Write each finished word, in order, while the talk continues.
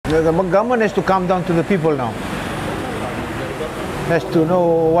The government has to come down to the people now. Has to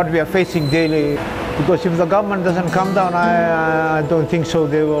know what we are facing daily. Because if the government doesn't come down, I don't think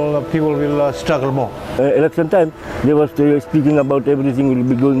so. People will struggle more. Election time, they were speaking about everything will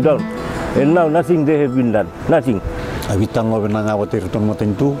be going down. And now nothing they have been done. Nothing. Avitang lo binang awat irton mo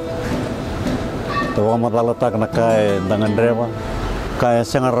tentu. Tawa madalatak na kay dangan reva. Kaya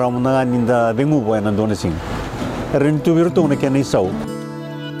sangar ram na ninda dengu po yan nandun sing. Rintu virtu na kaya isaw.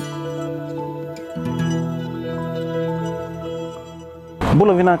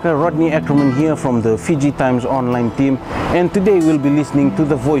 Bulavinaka, Rodney Ackerman here from the Fiji Times online team, and today we'll be listening to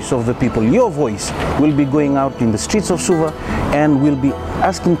the voice of the people. Your voice will be going out in the streets of Suva, and we'll be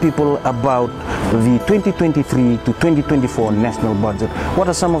asking people about the 2023 to 2024 national budget. What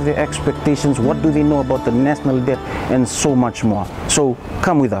are some of their expectations? What do they know about the national debt, and so much more. So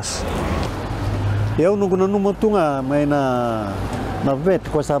come with us. Eu nungu na numutunga may na vet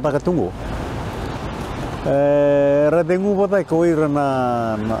ko sa pagkatungo. Radengu patay ko ira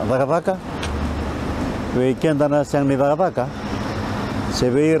na dagataka. Weekend na siyang ni dagataka.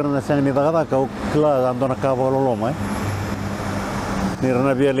 Sebeir na siyang ni dagataka o kla ando na ka vololoma. Nira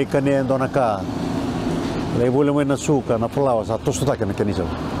na biya likani ando na ka. Lebule mo na suka na pulawa sa tosutaka na kanisa.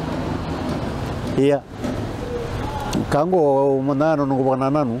 Iya. Kango manano nungu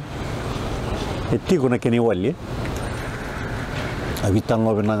banananu. Etiko na kini wali. Avitang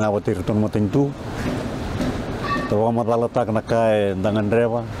lo binang awat irton mo tentu. Tawa madalatak na kay dangan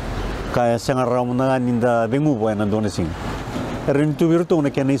reva. Kaya sangar ram na ninda dengu po yan nandun sing. Rintu virtu na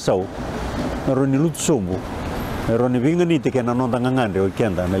kaya isaw. Roni lutsubo. Roni binganite kaya nanon dangangan o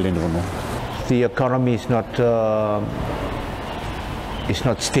kenda na lino no. The economy is not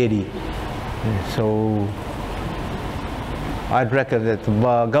steady. So I'd reckon that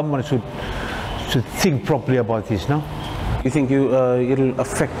the government should think properly about this, no? You think it'll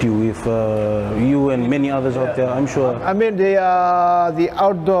affect you if you and many others out there, I'm sure. I mean, the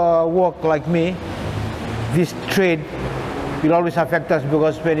outdoor work like me, this trade will always affect us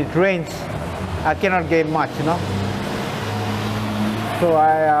because when it rains, I cannot get much, you know. So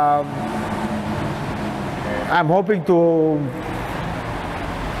I'm hoping to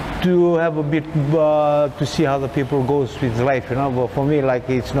have a bit to see how the people goes with life, you know. But for me, like,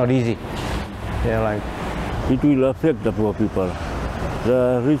 it's not easy. Yeah, like. It will affect the poor people.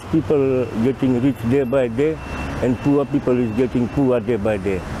 The rich people getting rich day by day, and poor people is getting poor day by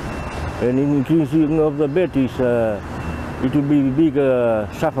day. And increasing of the bet is, it will be big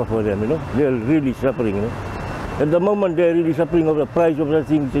suffer for them, you know. They are really suffering, you know. At the moment, they are really suffering of the price of the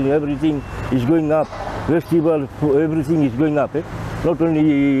things, and everything is going up. Vegetable, everything is going up. Not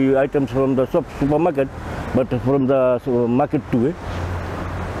only items from the supermarket, but from the market too.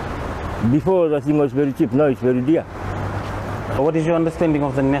 Before the thing was very cheap, now it's very dear. What is your understanding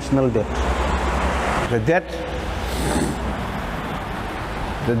of the national debt? The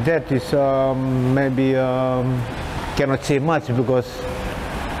debt is maybe cannot say much because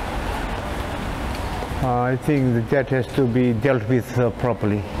I think the debt has to be dealt with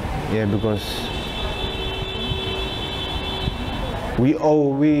properly. Yeah, because we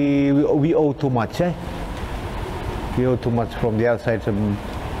owe too much. We owe too much from the outside.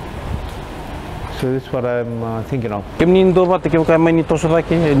 So that's what I'm thinking of. Kemni ndo vate ke ka mani to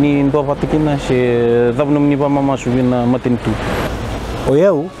sodake ni ndo vate kina se davno ni ba mama subina matentu. O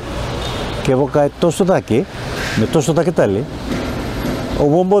eu ke voka to sodake, me to sodake tale. O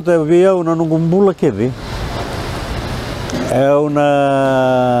bombo te via una nungumbula kedi. É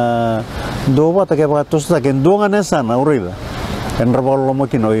una do vate ke voka to sodake ndonga nesa na urida. En rabolo mo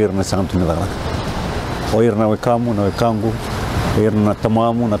kino ir na santu ni dara. O ir na wekamu na wekangu, ir na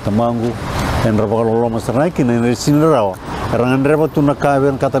tamamu na tamangu. En rabalo mas naik ni sinrawa. Rangan reba tu nak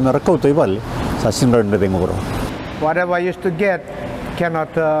kawan kata mereka tu ibal. Sa sinrawa ni dengo bro. Whatever I used to get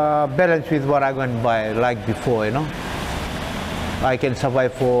cannot balance with what I went by like before, you know. I can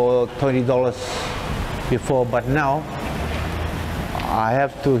survive for $20 before, but now I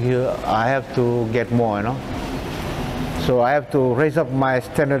have to get more, you know. So I have to raise up my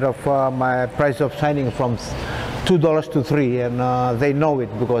standard of my price of signing from $2 to $3, and they know it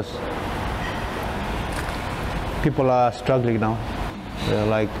because people are struggling now. They're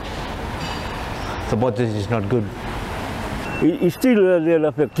like, the budget is not good. It's still they'll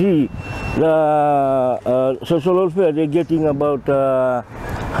affect the social welfare. They're getting about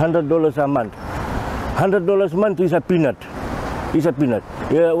 $100 a month. $100 a month is a peanut. It's a peanut.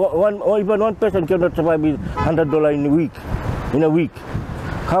 Yeah, even one person cannot survive with $100 in a week.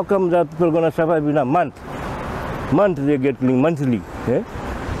 How come that people gonna survive in a month? They're getting monthly. Yeah?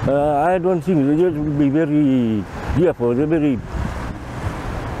 I don't think they will be very dear for. They're very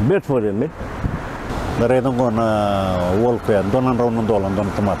bad for them, eh? Dari itu kau na welfare, donan raun dolan, don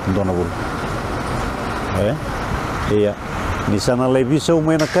tomat, dona bul. Iya. Di sana lebih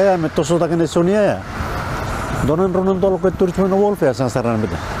seumur kaya, metoso tak kena sonia ya. Donan raun dolan kau turis mana welfare sansaran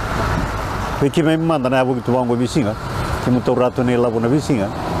beda. Peki memang mana abu itu bangku bisinga, cuma tu ratu ni labu na bisinga.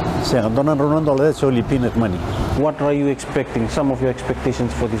 Saya donan raun dolan itu solid peanut money. What are you expecting? Some of your expectations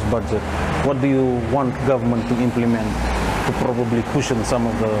for this budget? What do you want government to implement to probably cushion some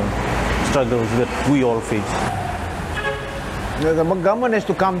of the struggles that we all face? The government has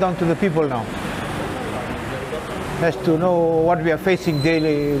to come down to the people now. Has to know what we are facing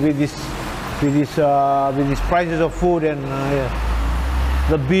daily with these prices of food and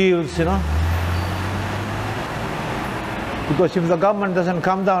the bills, you know. Because if the government doesn't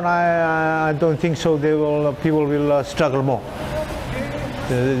come down, I don't think so. People will struggle more.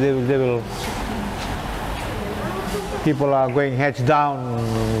 They will. People are going heads down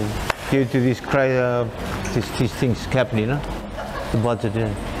due to this these things happening, you know? The budget.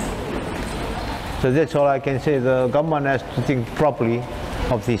 Yeah. So that's all I can say. The government has to think properly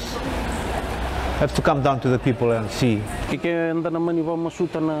of this. Have to come down to the people and see. Kaya anda naman iba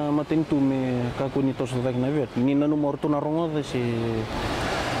masuta na matintu me kako nito sa tag na vet. Ini nanu morto na rongo si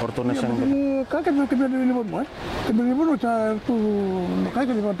orto na siyang. Kakak nak kena dulu buat, kena dulu buat macam tu, kakak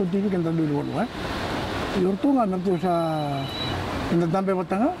kena buat TV kena dulu buat. Orto ngan nanti sa, nanti tampe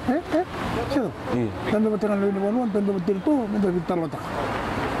batanga, siapa? Tampe batanga dulu buat, tampe batil tu, nanti bitar batang.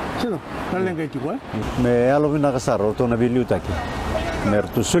 Siapa? Naleng kayak juga. Me alo bina kasar, orto na biliu taki.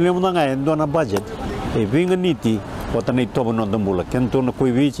 Mertu sulia muna nga endo na budget, vinga niti, wata na ito mo nandang bulak. Kento na kuy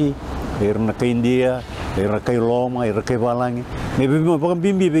Fiji, na kay India, na kay Loma, na kay Balangi. May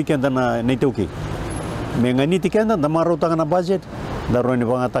bimbi kenta na ituki. May nga niti kenta, na marutakan na budget, daro ni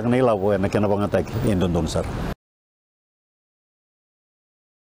pangatak na ilaw, na kena pangatak, endon sar.